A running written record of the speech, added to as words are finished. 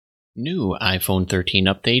New iPhone 13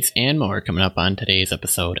 updates and more coming up on today's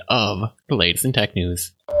episode of the latest in tech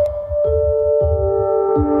news.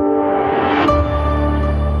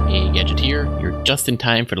 Hey Gadgeteer, you're just in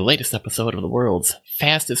time for the latest episode of the world's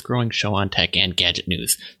fastest growing show on tech and gadget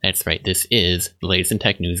news. That's right, this is the latest in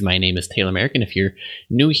tech news. My name is Taylor Merrick, and if you're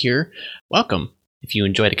new here, welcome. If you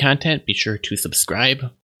enjoy the content, be sure to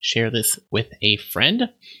subscribe, share this with a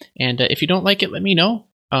friend, and if you don't like it, let me know.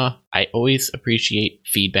 I always appreciate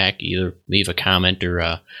feedback. Either leave a comment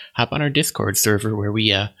or hop on our Discord server where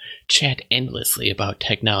we chat endlessly about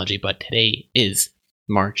technology. But today is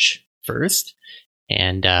March 1st,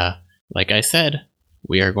 and like I said,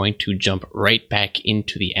 we are going to jump right back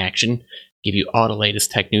into the action, give you all the latest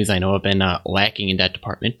tech news. I know I've been lacking in that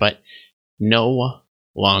department, but no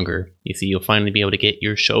longer. You see, you'll finally be able to get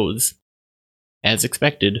your shows as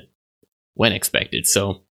expected, when expected.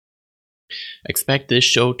 So expect this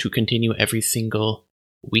show to continue every single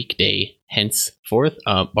weekday henceforth,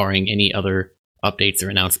 barring any other updates or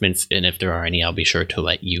announcements, and if there are any, I'll be sure to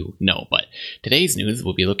let you know. But today's news,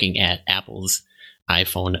 we'll be looking at Apple's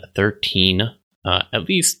iPhone 13, at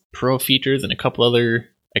least Pro features and a couple other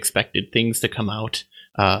expected things to come out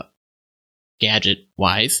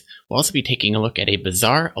gadget-wise. We'll also be taking a look at a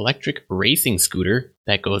bizarre electric racing scooter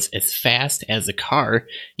that goes as fast as a car.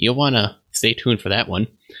 You'll want to stay tuned for that one.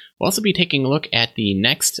 We'll also be taking a look at the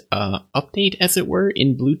next update, as it were,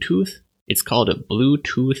 in Bluetooth. It's called a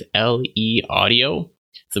Bluetooth LE Audio.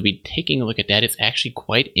 So we'll be taking a look at that. It's actually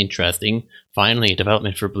quite interesting. Finally, a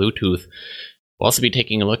development for Bluetooth. We'll also be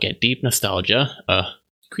taking a look at Deep Nostalgia, a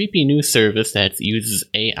creepy new service that uses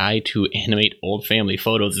AI to animate old family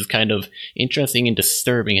photos. Is kind of interesting and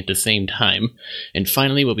disturbing at the same time. And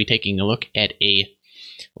finally, we'll be taking a look at a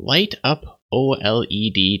light up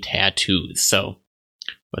OLED tattoos. So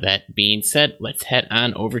with that being said, let's head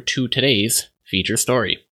on over to today's feature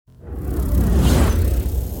story.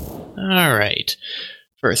 Alright,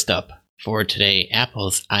 first up for today,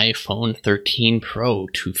 Apple's iPhone 13 Pro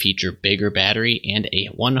to feature bigger battery and a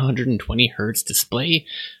 120Hz display,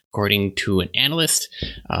 according to an analyst.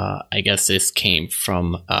 I guess this came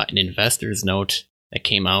from an investor's note that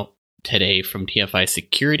came out today from TFI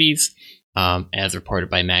Securities, as reported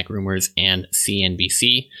by MacRumors and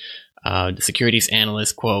CNBC. The securities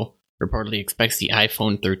analyst, quote, reportedly expects the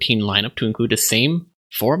iPhone 13 lineup to include the same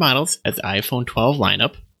four models as the iPhone 12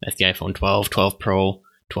 lineup. That's the iPhone 12, 12 Pro,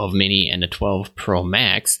 12 mini, and the 12 Pro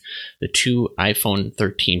Max. The two iPhone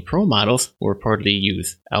 13 Pro models will reportedly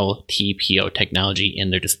use LTPO technology in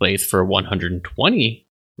their displays for 120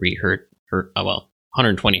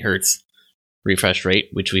 Hertz refresh rate,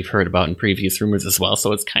 which we've heard about in previous rumors as well.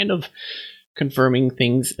 So it's kind of confirming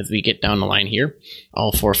things as we get down the line here.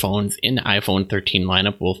 All four phones in the iPhone 13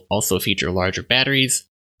 lineup will also feature larger batteries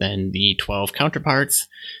than the 12 counterparts,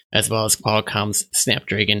 as well as Qualcomm's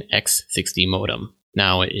Snapdragon X60 modem.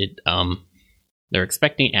 Now, they're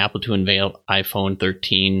expecting Apple to unveil iPhone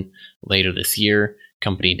 13 later this year.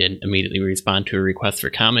 Company didn't immediately respond to a request for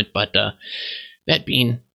comment, but that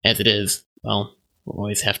being as it is, well, we'll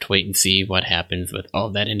always have to wait and see what happens with all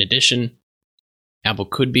that. In addition, Apple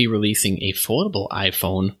could be releasing a foldable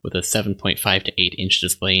iPhone with a 7.5 to 8 inch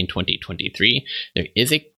display in 2023. There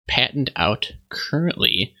is a patent out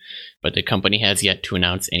currently, but the company has yet to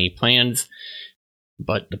announce any plans.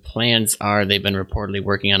 But the plans are, they've been reportedly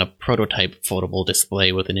working on a prototype foldable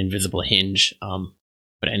display with an invisible hinge.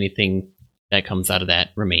 But anything that comes out of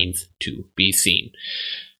that remains to be seen.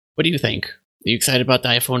 What do you think? Are you excited about the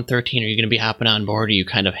iPhone 13? Are you going to be hopping on board? Are you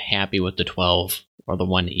kind of happy with the 12 or the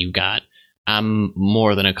one that you got? I'm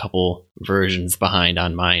more than a couple versions behind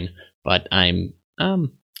on mine, but I'm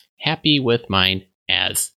happy with mine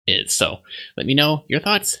as is. So let me know your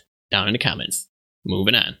thoughts down in the comments.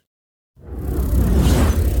 Moving on.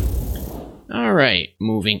 Alright,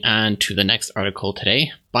 moving on to the next article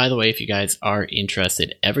today. By the way, if you guys are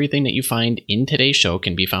interested, everything that you find in today's show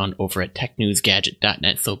can be found over at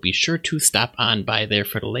technewsgadget.net, so be sure to stop on by there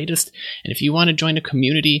for the latest. And if you want to join a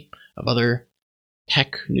community of other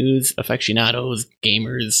tech news aficionados,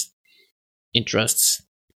 gamers, interests,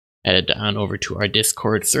 head on over to our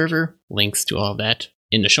Discord server. Links to all of that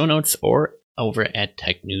in the show notes or over at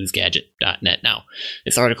technewsgadget.net. Now,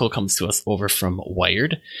 this article comes to us over from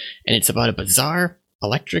Wired, and it's about a bizarre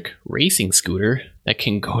electric racing scooter that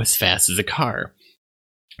can go as fast as a car.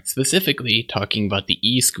 Specifically, talking about the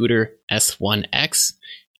e-scooter S1X,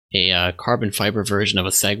 a carbon fiber version of a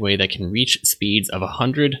Segway that can reach speeds of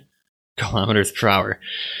 100 kilometers per hour,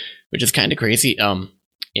 which is kind of crazy.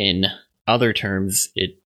 In other terms,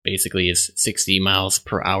 it basically is 60 miles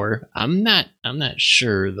per hour. I'm not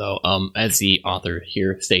sure though. As the author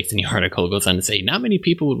here states in the article, goes on to say, not many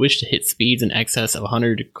people would wish to hit speeds in excess of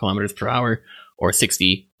 100 kilometers per hour or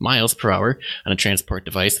 60 miles per hour on a transport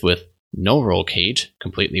device with no roll cage,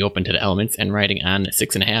 completely open to the elements, and riding on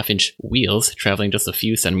 6.5-inch wheels, traveling just a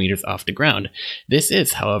few centimeters off the ground. This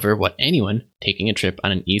is, however, what anyone taking a trip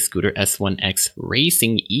on an e-scooter S1X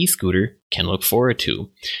racing e-scooter can look forward to.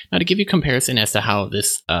 Now, to give you a comparison as to how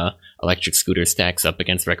this electric scooter stacks up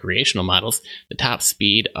against recreational models, the top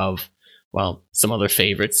speed of, well, some other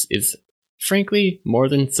favorites is frankly more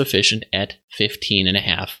than sufficient at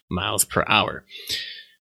 15.5 miles per hour.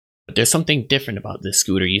 But there's something different about this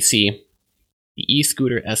scooter. You see, the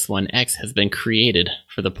e-scooter S1X has been created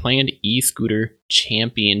for the planned e-scooter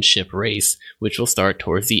championship race, which will start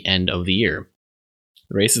towards the end of the year.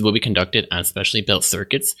 The races will be conducted on specially built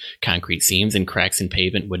circuits. Concrete seams and cracks in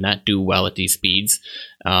pavement would not do well at these speeds.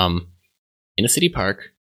 In a city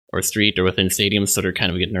park or street or within stadiums, so they're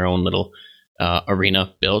kind of getting their own little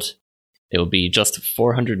arena built. It will be just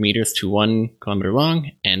 400 meters to 1 kilometer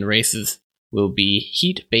long, and races will be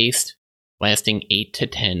heat-based, lasting 8 to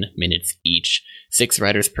 10 minutes each. 6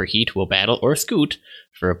 riders per heat will battle or scoot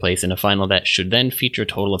for a place in a final that should then feature a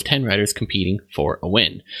total of 10 riders competing for a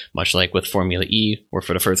win. Much like with Formula E, where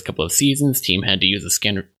for the first couple of seasons, team had to use a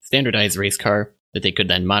standardized race car that they could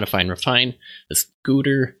then modify and refine. The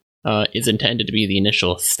scooter is intended to be the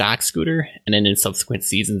initial stock scooter, and then in subsequent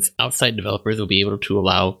seasons, outside developers will be able to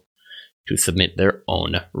allow to submit their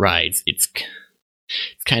own rides. It's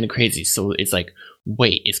kind of crazy. So it's like,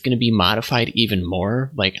 wait, it's going to be modified even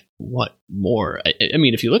more? Like, what more? I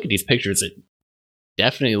mean, if you look at these pictures, it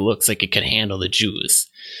definitely looks like it could handle the juice.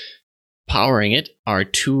 Powering it are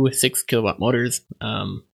 2 6-kilowatt motors,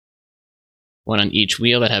 one on each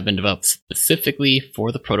wheel, that have been developed specifically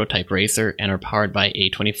for the prototype racer and are powered by a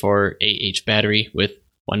 24Ah battery with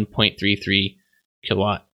 1.33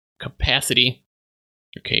 kilowatt capacity,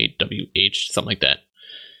 or kWh, something like that.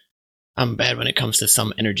 I'm bad when it comes to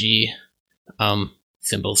some energy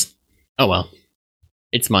symbols. Oh well.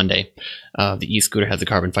 It's Monday. The e-scooter has a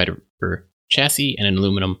carbon fiber chassis and an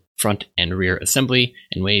aluminum front and rear assembly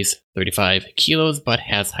and weighs 35 kilos, but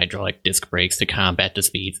has hydraulic disc brakes to combat the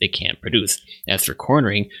speeds it can't produce. As for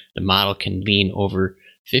cornering, the model can lean over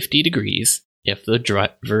 50 degrees if the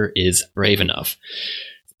driver is brave enough.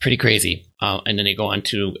 Pretty crazy. And then they go on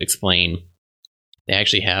to explain they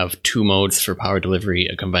actually have 2 modes for power delivery,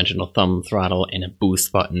 a conventional thumb throttle and a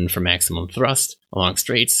boost button for maximum thrust along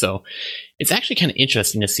straights. So it's actually kind of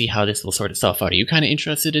interesting to see how this will sort itself out. Are you kind of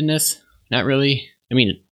interested in this? Not really. I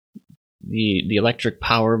mean, the electric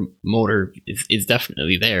power motor is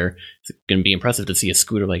definitely there. It's going to be impressive to see a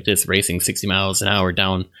scooter like this racing 60 miles an hour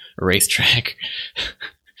down a racetrack,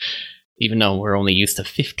 even though we're only used to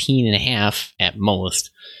 15.5 at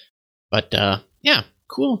most. But yeah.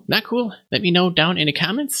 Cool, not cool? Let me know down in the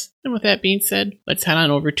comments. And with that being said, let's head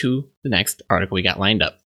on over to the next article we got lined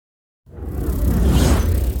up.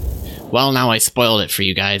 Well, now I spoiled it for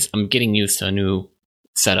you guys. I'm getting used to a new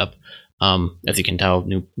setup. As you can tell,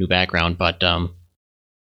 new background. But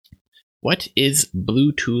what is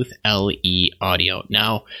Bluetooth LE audio?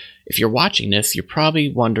 Now, if you're watching this, you're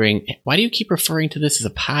probably wondering, why do you keep referring to this as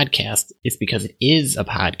a podcast? It's because it is a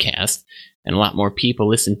podcast. And a lot more people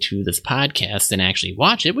listen to this podcast than actually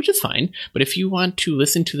watch it, which is fine. But if you want to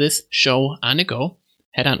listen to this show on the go,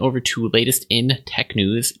 head on over to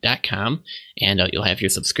latestintechnews.com and you'll have your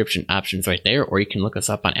subscription options right there. Or you can look us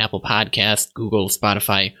up on Apple Podcasts, Google,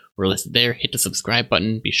 Spotify. We're listed there. Hit the subscribe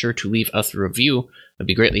button. Be sure to leave us a review. It'd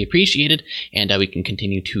be greatly appreciated. And we can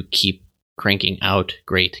continue to keep cranking out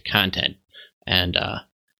great content. And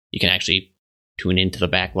you can actually tune into the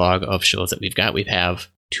backlog of shows that we've got. We have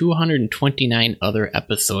 229 other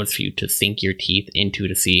episodes for you to sink your teeth into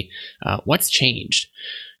to see what's changed.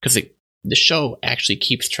 Because the show actually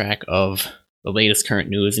keeps track of the latest current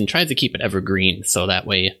news and tries to keep it evergreen. So that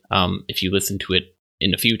way, if you listen to it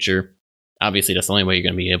in the future, obviously that's the only way you're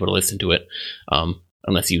going to be able to listen to it.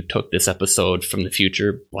 Unless you took this episode from the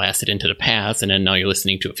future, blasted into the past, and then now you're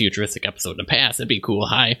listening to a futuristic episode in the past. That'd be cool.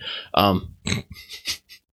 Hi.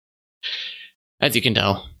 As you can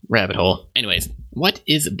tell, rabbit hole. Anyways, what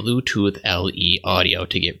is Bluetooth LE audio,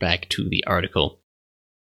 to get back to the article?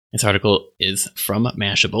 This article is from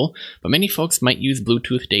Mashable, but many folks might use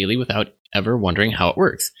Bluetooth daily without ever wondering how it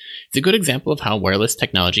works. It's a good example of how wireless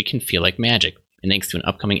technology can feel like magic. And thanks to an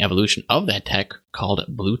upcoming evolution of that tech called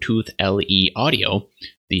Bluetooth LE audio,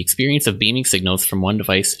 the experience of beaming signals from one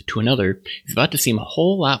device to another is about to seem a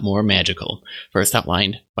whole lot more magical. First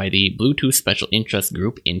outlined by the Bluetooth Special Interest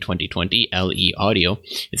Group in 2020, LE audio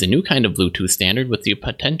is a new kind of Bluetooth standard with the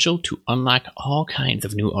potential to unlock all kinds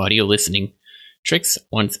of new audio listening tricks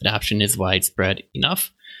once adoption is widespread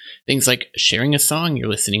enough. Things like sharing a song you're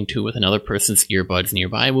listening to with another person's earbuds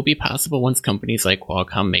nearby will be possible once companies like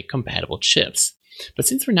Qualcomm make compatible chips. But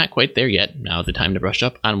since we're not quite there yet, now's the time to brush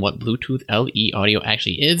up on what Bluetooth LE audio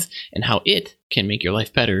actually is and how it can make your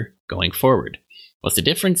life better going forward. What's the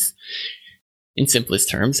difference? In simplest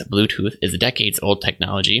terms, Bluetooth is a decades-old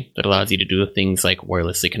technology that allows you to do things like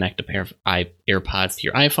wirelessly connect a pair of AirPods to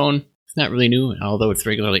your iPhone. It's not really new, although it's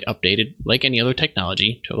regularly updated like any other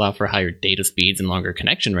technology to allow for higher data speeds and longer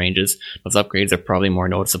connection ranges. Those upgrades are probably more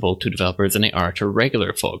noticeable to developers than they are to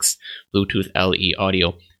regular folks. Bluetooth LE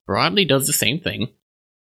audio broadly does the same thing,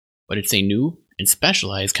 but it's a new and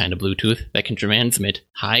specialized kind of Bluetooth that can transmit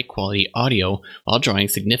high-quality audio while drawing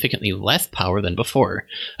significantly less power than before.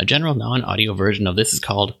 A general non-audio version of this is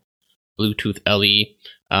called Bluetooth LE,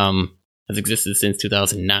 has existed since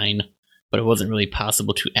 2009, but it wasn't really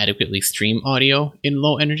possible to adequately stream audio in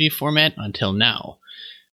low-energy format until now.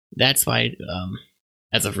 That's why,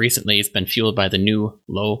 as of recently, it's been fueled by the new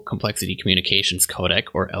Low Complexity Communications Codec,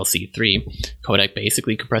 or LC3. Codec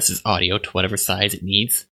basically compresses audio to whatever size it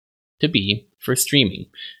needs to be for streaming.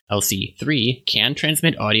 LC3 can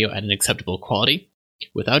transmit audio at an acceptable quality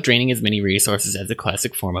without draining as many resources as the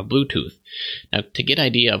classic form of Bluetooth. Now, to get an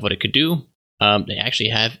idea of what it could do, they actually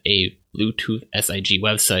have a Bluetooth SIG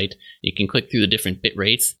website. You can click through the different bit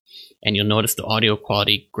rates, and you'll notice the audio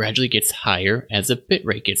quality gradually gets higher as the bit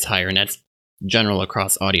rate gets higher, and that's general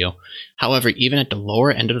across audio. However, even at the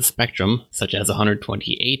lower end of the spectrum, such as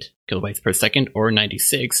 128 kilobytes per second or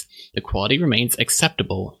 96, the quality remains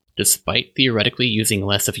acceptable despite theoretically using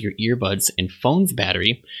less of your earbuds and phone's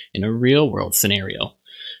battery in a real-world scenario.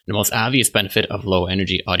 The most obvious benefit of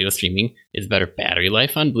low-energy audio streaming is better battery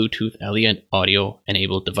life on Bluetooth LE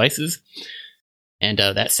audio-enabled devices. And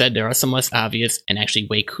that said, there are some less obvious and actually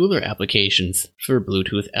way cooler applications for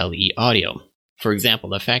Bluetooth LE audio. For example,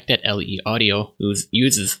 the fact that LE audio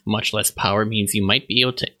uses much less power means you might be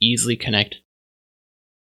able to easily connect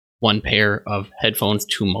one pair of headphones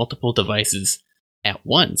to multiple devices at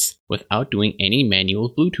once without doing any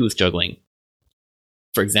manual Bluetooth juggling.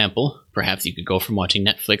 For example, perhaps you could go from watching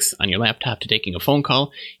Netflix on your laptop to taking a phone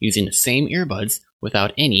call using the same earbuds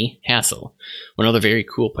without any hassle. One other very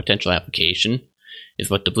cool potential application is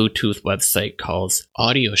what the Bluetooth website calls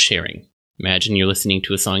audio sharing. Imagine you're listening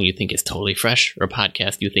to a song you think is totally fresh or a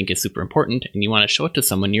podcast you think is super important and you want to show it to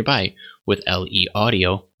someone nearby. With LE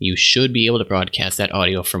audio, you should be able to broadcast that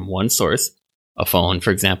audio from one source, a phone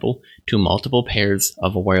for example, to multiple pairs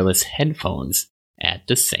of wireless headphones at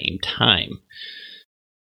the same time.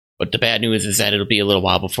 But the bad news is that it'll be a little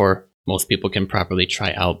while before most people can properly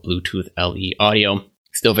try out Bluetooth LE audio.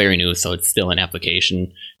 Still very new, so it's still in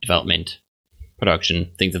application, development,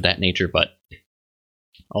 production, things of that nature, but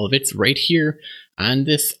all of it's right here on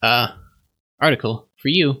this article for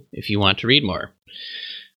you if you want to read more.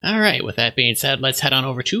 All right, with that being said, let's head on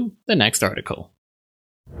over to the next article.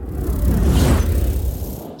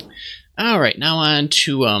 All right, now on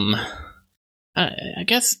to, I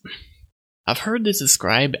guess I've heard this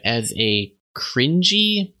described as a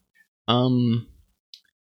cringy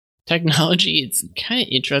technology. It's kind of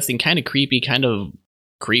interesting, kind of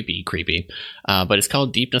creepy, but it's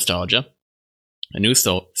called Deep Nostalgia, a new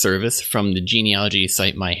service from the genealogy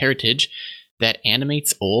site MyHeritage that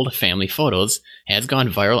animates old family photos, has gone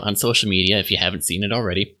viral on social media if you haven't seen it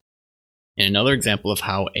already. And another example of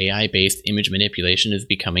how AI-based image manipulation is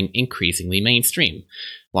becoming increasingly mainstream.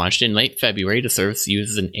 Launched in late February, the service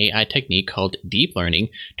uses an AI technique called deep learning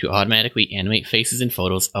to automatically animate faces and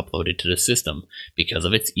photos uploaded to the system. Because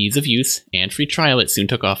of its ease of use and free trial, it soon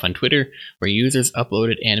took off on Twitter, where users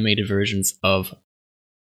uploaded animated versions of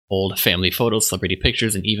old family photos, celebrity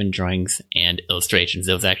pictures, and even drawings and illustrations.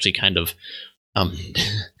 It was actually kind of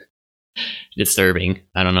disturbing.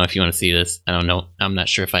 I don't know if you want to see this. I don't know. I'm not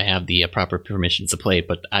sure if I have the proper permissions to play it,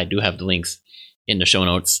 but I do have the links in the show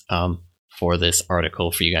notes for this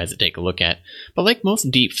article for you guys to take a look at. But like most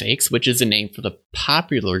deepfakes, which is a name for the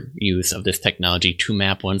popular use of this technology to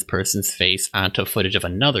map one person's face onto footage of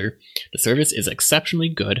another, the service is exceptionally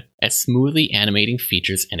good at smoothly animating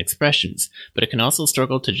features and expressions, but it can also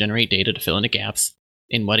struggle to generate data to fill in the gaps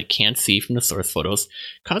in what it can't see from the source photos,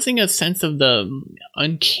 causing a sense of the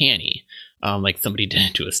uncanny. Like somebody did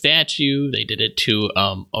it to a statue, they did it to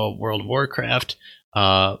a World of Warcraft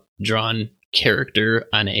drawn character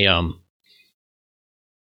on a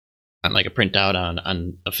on like a printout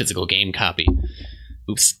on a physical game copy.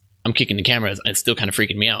 Oops, I'm kicking the camera. It's still kind of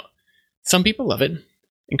freaking me out. Some people love it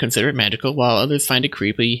and consider it magical, while others find it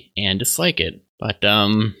creepy and dislike it. But,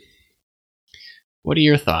 what are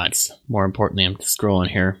your thoughts? More importantly, I'm scrolling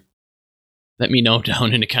here. Let me know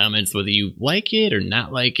down in the comments whether you like it or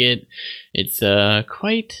not like it. It's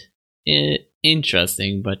quite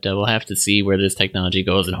interesting, but we'll have to see where this technology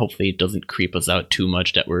goes, and hopefully it doesn't creep us out too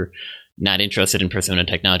much that we're not interested in pursuing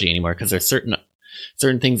technology anymore, because there's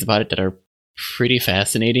certain things about it that are pretty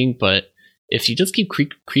fascinating, but if you just keep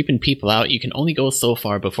creeping people out, you can only go so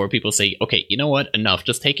far before people say, okay, you know what, enough,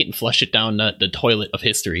 just take it and flush it down the toilet of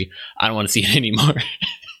history. I don't want to see it anymore.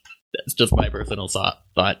 That's just my personal thought.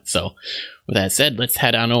 So with that said, let's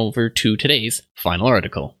head on over to today's final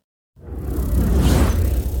article.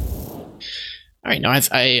 All right, now as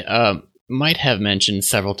I might have mentioned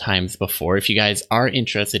several times before, if you guys are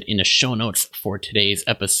interested in the show notes for today's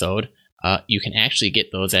episode, you can actually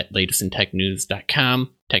get those at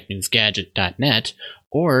latestinTechNews.com, technewsgadget.net,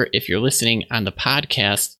 or if you're listening on the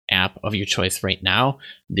podcast app of your choice right now,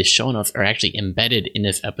 the show notes are actually embedded in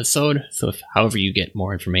this episode. So if however you get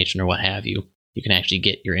more information or what have you, you can actually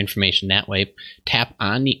get your information that way. Tap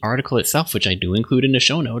on the article itself, which I do include in the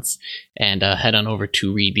show notes, and head on over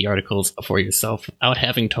to read the articles for yourself without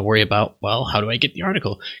having to worry about, well, how do I get the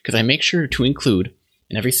article? Because I make sure to include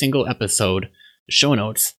in every single episode the show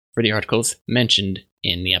notes for the articles mentioned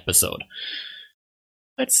in the episode.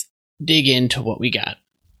 Let's dig into what we got.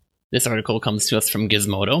 This article comes to us from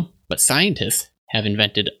Gizmodo, but scientists have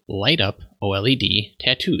invented light-up OLED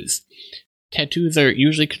tattoos. Tattoos are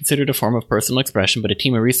usually considered a form of personal expression, but a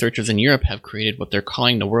team of researchers in Europe have created what they're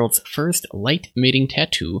calling the world's first light-emitting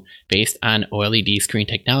tattoo based on OLED screen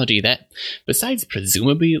technology that, besides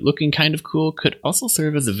presumably looking kind of cool, could also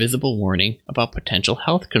serve as a visible warning about potential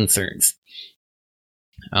health concerns.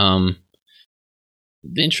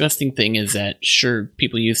 The interesting thing is that, sure,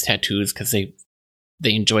 people use tattoos because they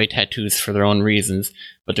enjoy tattoos for their own reasons,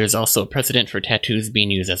 but there's also a precedent for tattoos being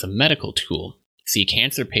used as a medical tool. See,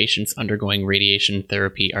 cancer patients undergoing radiation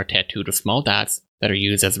therapy are tattooed with small dots that are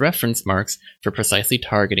used as reference marks for precisely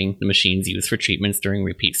targeting the machines used for treatments during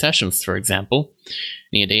repeat sessions, for example.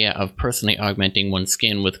 The idea of personally augmenting one's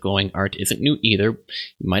skin with glowing art isn't new either.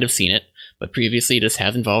 You might have seen it, but previously this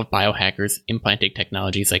has involved biohackers implanting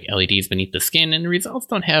technologies like LEDs beneath the skin, and the results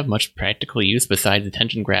don't have much practical use besides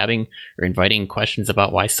attention-grabbing or inviting questions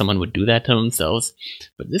about why someone would do that to themselves.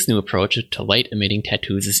 But this new approach to light-emitting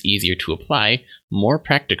tattoos is easier to apply, more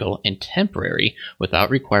practical, and temporary without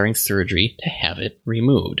requiring surgery to have it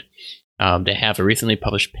removed. They have a recently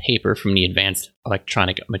published paper from the Advanced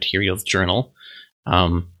Electronic Materials Journal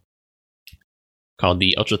called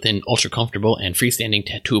the Ultra-Thin, Ultra-Comfortable, and Freestanding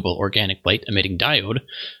Tattooable Organic Light-Emitting Diode.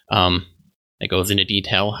 That goes into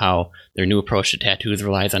detail how their new approach to tattoos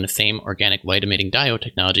relies on the same organic light-emitting diode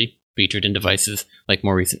technology featured in devices like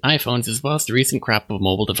more recent iPhones, as well as the recent crop of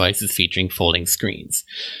mobile devices featuring folding screens.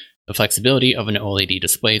 The flexibility of an OLED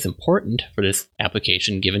display is important for this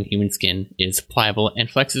application, given human skin is pliable and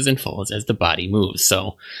flexes and folds as the body moves.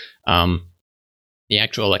 So, the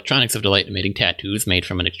actual electronics of the light-emitting tattoos, made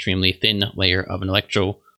from an extremely thin layer of an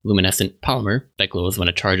electroluminescent polymer that glows when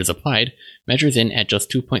a charge is applied, measures in at just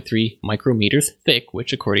 2.3 micrometers thick,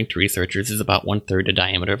 which, according to researchers, is about 1/3 the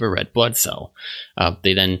diameter of a red blood cell.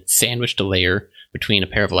 They then sandwich the layer between a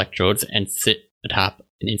pair of electrodes and sit atop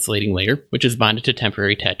an insulating layer, which is bonded to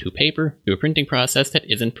temporary tattoo paper through a printing process that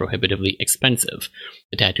isn't prohibitively expensive.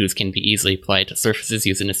 The tattoos can be easily applied to surfaces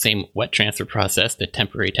using the same wet transfer process that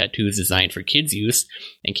temporary tattoos designed for kids use,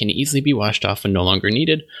 and can easily be washed off when no longer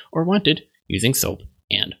needed or wanted using soap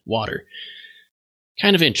and water.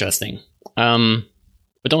 Kind of interesting.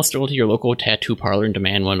 But don't stroll to your local tattoo parlor and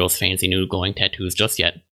demand one of those fancy new glowing tattoos just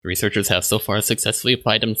yet. The researchers have so far successfully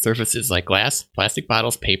applied them to surfaces like glass, plastic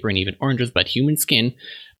bottles, paper, and even oranges, but human skin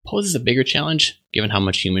poses a bigger challenge given how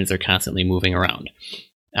much humans are constantly moving around.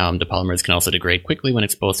 The polymers can also degrade quickly when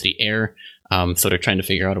exposed to the air, so they're trying to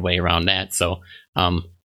figure out a way around that. So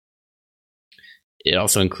it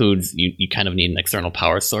also includes, you kind of need an external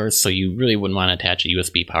power source, so you really wouldn't want to attach a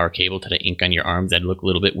USB power cable to the ink on your arms. That'd look a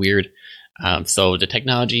little bit weird. So the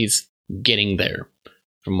technology's getting there,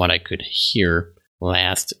 from what I could hear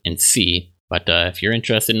last and see. But if you're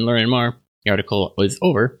interested in learning more, the article is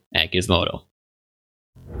over at Gizmodo.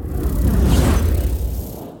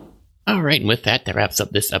 Alright, and with that wraps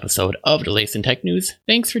up this episode of the Latest in Tech News.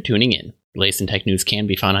 Thanks for tuning in. The latest in tech news can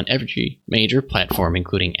be found on every major platform,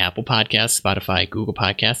 including Apple Podcasts, Spotify, Google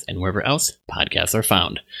Podcasts, and wherever else podcasts are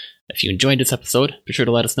found. If you enjoyed this episode, be sure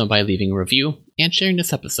to let us know by leaving a review and sharing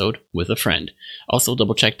this episode with a friend. Also,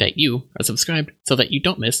 double check that you are subscribed so that you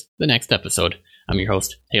don't miss the next episode. I'm your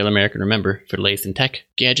host, Taylor Merrick, and remember, for the latest in tech,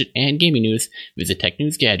 gadget, and gaming news, visit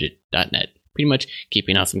technewsgadget.net. Pretty much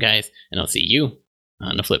keeping awesome, guys, and I'll see you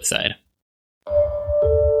on the flip side.